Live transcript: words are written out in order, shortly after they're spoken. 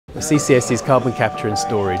CCS is carbon capture and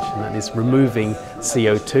storage, and that is removing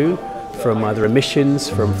CO2 from either emissions,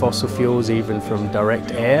 from fossil fuels, even from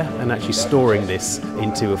direct air, and actually storing this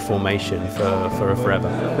into a formation for forever.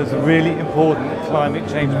 There's a really important climate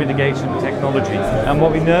change mitigation technology, and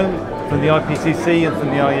what we know from the IPCC and from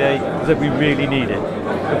the IEA is that we really need it.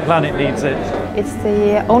 The planet needs it. It's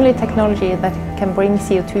the only technology that can bring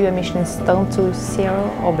CO2 emissions down to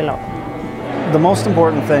zero or below. The most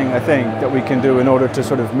important thing, I think, that we can do in order to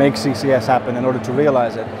sort of make CCS happen, in order to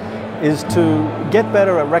realize it, is to get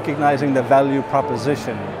better at recognizing the value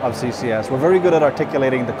proposition of CCS. We're very good at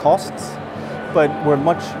articulating the costs, but we're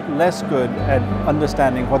much less good at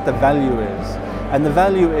understanding what the value is. And the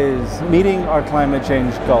value is meeting our climate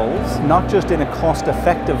change goals, not just in a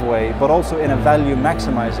cost-effective way, but also in a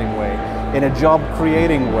value-maximizing way, in a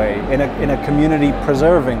job-creating way, in a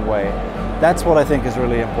community-preserving way. That's what I think is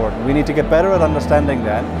really important. We need to get better at understanding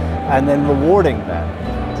that and then rewarding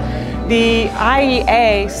that. The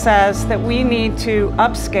IEA says that we need to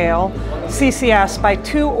upscale CCS by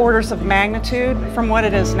 2 orders of magnitude from what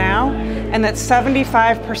it is now, and that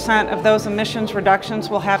 75% of those emissions reductions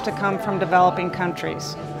will have to come from developing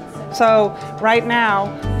countries. So right now,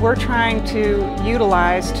 we're trying to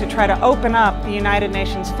utilize to try to open up the United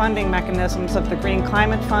Nations funding mechanisms of the Green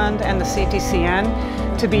Climate Fund and the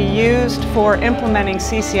CTCN to be used for implementing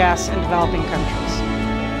CCS in developing countries.